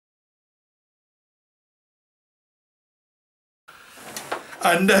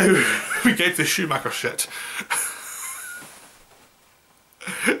And now we get to Shumacher shit.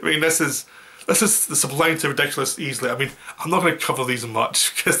 I mean, this is the sublime to ridiculous easily. I mean, I'm not going to cover these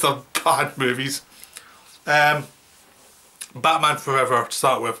much because they're bad movies. Batman Forever to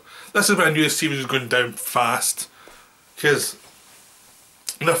start with. This is when I knew the series was going down fast. Because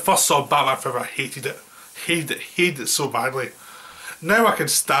when I first saw Batman Forever, I hated it. Hated it so badly. Now I can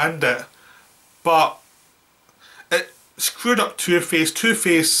stand it. But it screwed up Two-Face.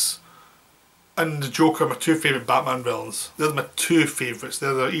 Two-Face and the Joker are my two favourite Batman villains. They're my two favourites.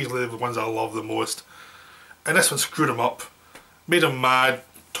 They're easily the ones I love the most. And this one screwed them up. Made them mad.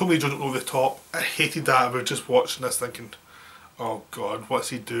 Totally jumped over the top. I hated that. I was just watching this thinking, oh god, what's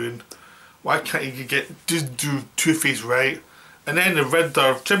he doing? Why can't he just do Two-Face right? And then the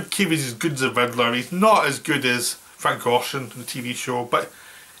Riddler, Jim Carrey's as good as the Riddler. He's not as good as Frank Ocean in the TV show, but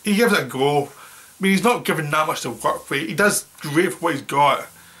he gives it a go. I mean, he's not given that much to work with. He does great for what he's got,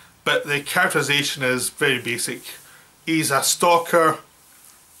 but the characterization is very basic. He's a stalker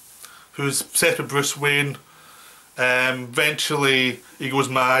who's obsessed with Bruce Wayne. Eventually he goes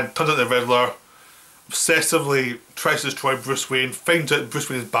mad, turns into the Riddler, obsessively tries to destroy Bruce Wayne, finds out Bruce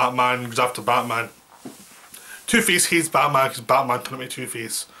Wayne is Batman, goes after Batman. Two-Face hates Batman because Batman turned into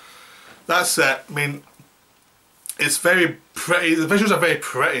Two-Face. That's it. I mean, it's very pretty. The visuals are very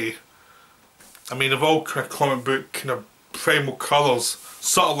pretty. I mean, they've all kind of comic book kind of primal colours.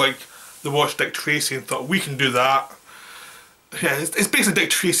 Sort of like they watched Dick Tracy and thought, we can do that. Yeah, it's basically Dick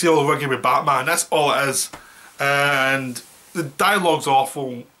Tracy all over again with Batman. That's all it is. And the dialogue's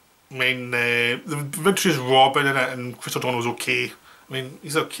awful. I mean, the Vince's Robin in it and Chris O'Donnell's okay. I mean,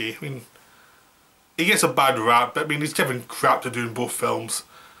 he's okay. I mean, he gets a bad rap, but I mean, he's given crap to do in both films.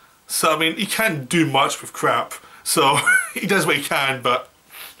 So, I mean, he can't do much with crap. So, he does what he can, but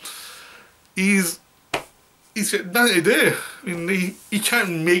he's got nothing to do. I mean, he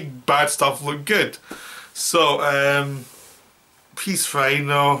can't make bad stuff look good. So, he's fine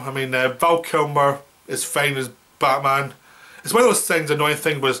though. I mean, Val Kilmer is fine as Batman. It's one of those things, the annoying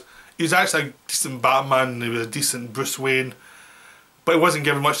thing was, he was actually a decent Batman, he was a decent Bruce Wayne, but he wasn't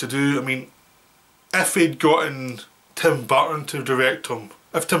given much to do. I mean, if he'd gotten Tim Burton to direct him,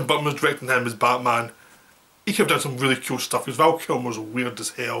 if Tim Burton was directing him as Batman, he could have done some really cool stuff, because Val Kilmer's weird as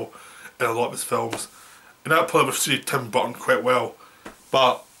hell in a lot of his films, and that probably would have suited Tim Burton quite well.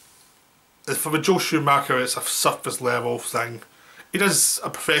 But for Joel Schumacher, it's a surface level thing. He does a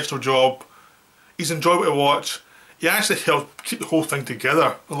professional job, he's enjoyable to watch. He actually helped keep the whole thing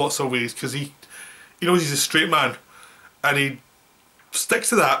together in lots of ways, because he knows he's a straight man and he sticks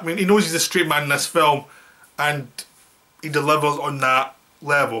to that. I mean, he knows he's a straight man in this film and he delivers on that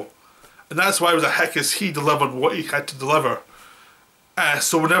level, and that's why it was a hit, because he delivered what he had to deliver.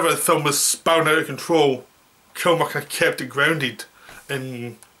 So whenever the film was spiraling out of control, Kilmer kind of kept it grounded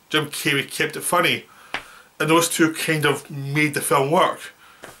and Jim Carrey kept it funny, and those two kind of made the film work.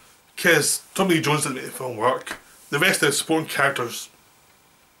 Because Tommy Lee Jones didn't make the film work. The rest of the supporting characters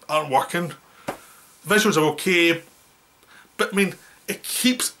aren't working. The visuals are okay, but I mean, it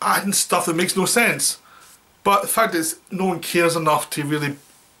keeps adding stuff that makes no sense. But the fact is, no one cares enough to really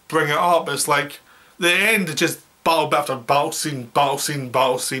bring it up. It's like, the end is just battle bit after battle scene, battle scene,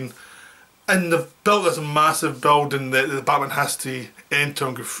 battle scene. And they've built this massive building that the Batman has to enter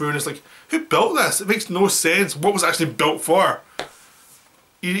and go through, and it's like, who built this? It makes no sense. What was it actually built for?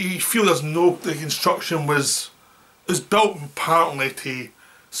 You feel the construction was built apparently to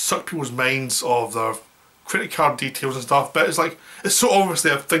suck people's minds of their credit card details and stuff, but it's like, it's so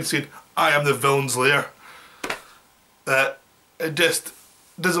obviously a thing saying, I am the villain's lair, that it just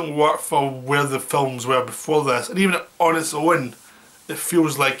doesn't work for where the films were before this. And even on its own, it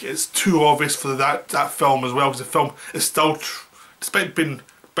feels like it's too obvious for that film as well, because the film is still, despite being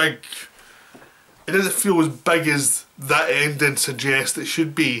big, it doesn't feel as big as that ending suggests it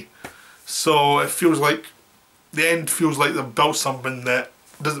should be. So it feels like, the end feels like they've built something that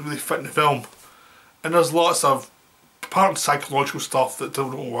doesn't really fit in the film. And there's lots of apparent psychological stuff that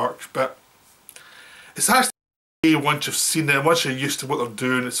don't work, but it's actually once you've seen it, once you're used to what they're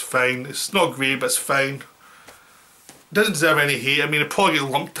doing, it's fine. It's not great, but it's fine. It doesn't deserve any hate. I mean, it probably get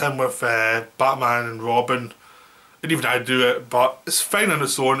lumped in with Batman and Robin, and even I do it, but it's fine on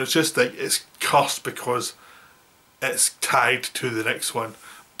its own. It's just like, it's cursed because it's tied to the next one.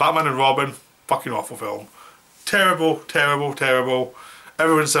 Batman and Robin, fucking awful film. Terrible, terrible, terrible.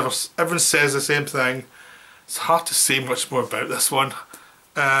 Everyone says the same thing. It's hard to say much more about this one.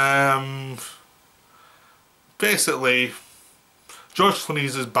 Basically, George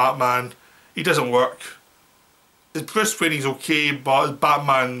Clooney's as Batman, he doesn't work. As Bruce Wayne, he's okay, but as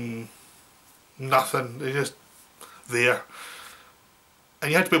Batman, nothing. They're just there.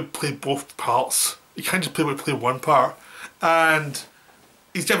 and you have to be able to play both parts. You can't just play one part. And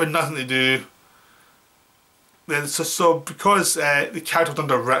he's given nothing to do. So because the character was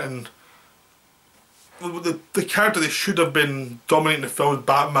underwritten, the character that should have been dominating the film,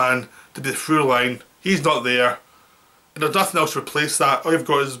 Batman, to be the through line, he's not there. And there's nothing else to replace that. All you've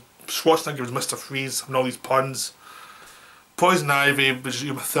got is Schwarzenegger as Mr. Freeze and all these puns. Poison Ivy, which is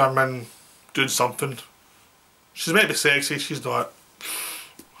Uma Thurman, doing something. She's meant to be sexy, she's not.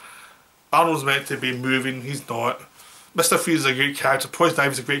 Arnold's meant to be moving, he's not. Mr. Freeze is a great character, Poison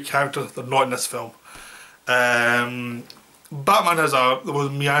Ivy's a great character, they're not in this film. Batman has a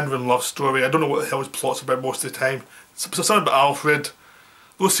meandering love story. I don't know what the hell his plot's about most of the time. So something about Alfred.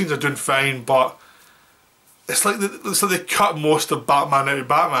 Those scenes are doing fine, but it's like they cut most of Batman out of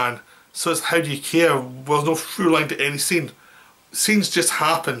Batman. So it's how do you care? Well, there's no through line to any scene. Scenes just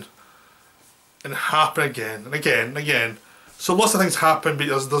happen. And happen again and again and again. So lots of things happen, but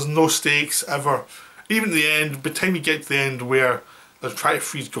there's no stakes ever. Even at the end, by the time you get to the end where they're trying to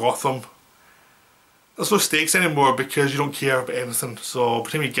freeze Gotham, there's no stakes anymore because you don't care about anything. So by the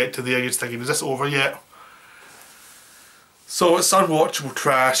time you get to there, you're just thinking, is this over yet? So it's unwatchable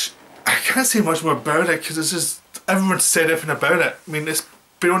trash. I can't say much more about it because it's just, everyone's said everything about it. I mean, it's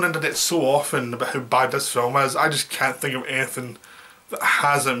been on the internet so often about how bad this film is, I just can't think of anything that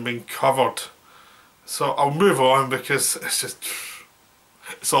hasn't been covered. So I'll move on because it's just,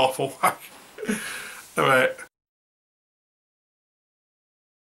 it's awful. Alright.